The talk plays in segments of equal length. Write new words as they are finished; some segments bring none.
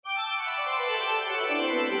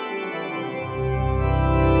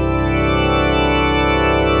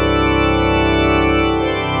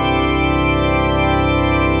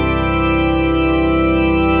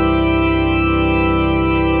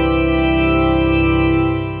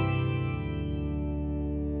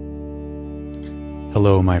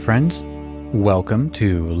Hello, my friends. Welcome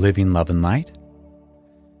to Living Love and Light.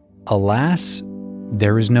 Alas,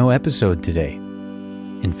 there is no episode today.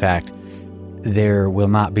 In fact, there will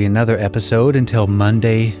not be another episode until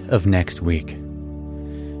Monday of next week.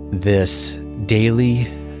 This daily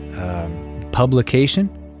publication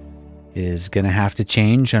is going to have to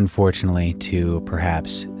change, unfortunately, to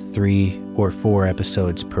perhaps 3 or 4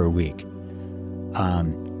 episodes per week.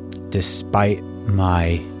 Despite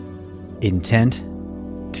my intent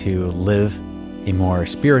to live a more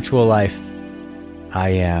spiritual life,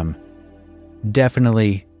 I am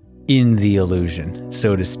definitely in the illusion,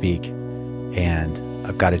 so to speak, and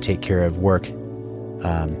I've got to take care of work.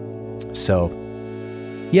 So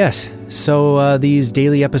these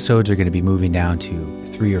daily episodes are going to be moving down to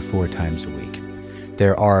 3 or 4 times a week.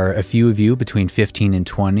 There are a few of you between 15 and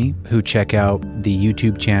 20 who check out the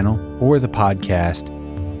YouTube channel or the podcast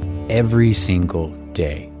every single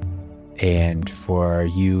day. And for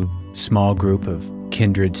you small group of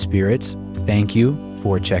kindred spirits, thank you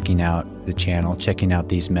for checking out the channel, checking out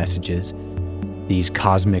these messages, these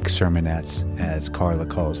cosmic sermonettes, as Carla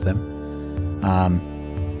calls them.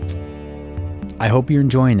 I hope you're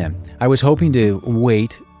enjoying them. I was hoping to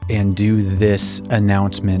wait and do this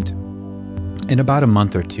announcement in about a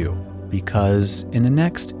month or two, because in the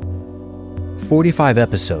next 45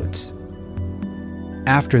 episodes,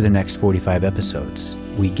 after the next 45 episodes,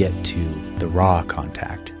 we get to the Ra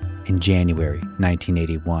contact in January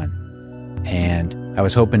 1981. And I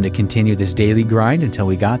was hoping to continue this daily grind until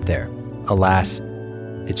we got there. Alas,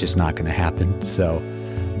 it's just not going to happen.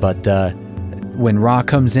 But when Ra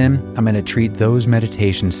comes in, I'm going to treat those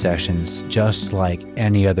meditation sessions just like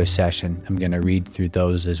any other session. I'm going to read through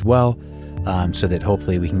those as well, so that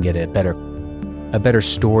hopefully we can get a better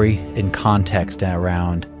story and context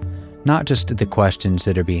around not just the questions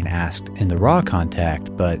that are being asked in the Ra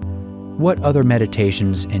contact, but what other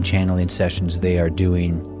meditations and channeling sessions they are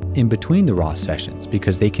doing in between the Ra sessions,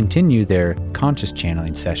 because they continue their conscious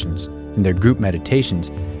channeling sessions and their group meditations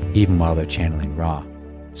even while they're channeling Ra.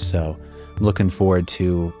 So I'm looking forward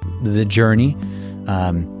to the journey.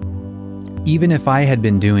 Even if I had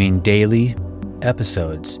been doing daily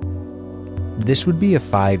episodes, this would be a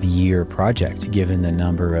 5-year project, given the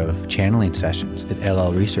number of channeling sessions that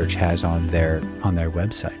LL Research has on their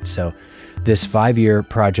website. So this 5-year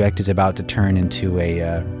project is about to turn into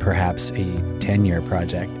perhaps a 10-year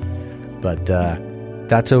project. But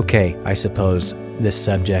that's okay, I suppose. This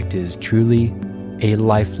subject is truly a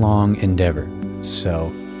lifelong endeavor.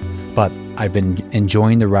 But I've been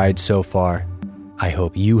enjoying the ride so far. I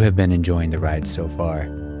hope you have been enjoying the ride so far.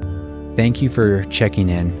 Thank you for checking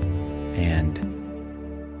in, and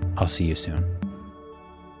I'll see you soon.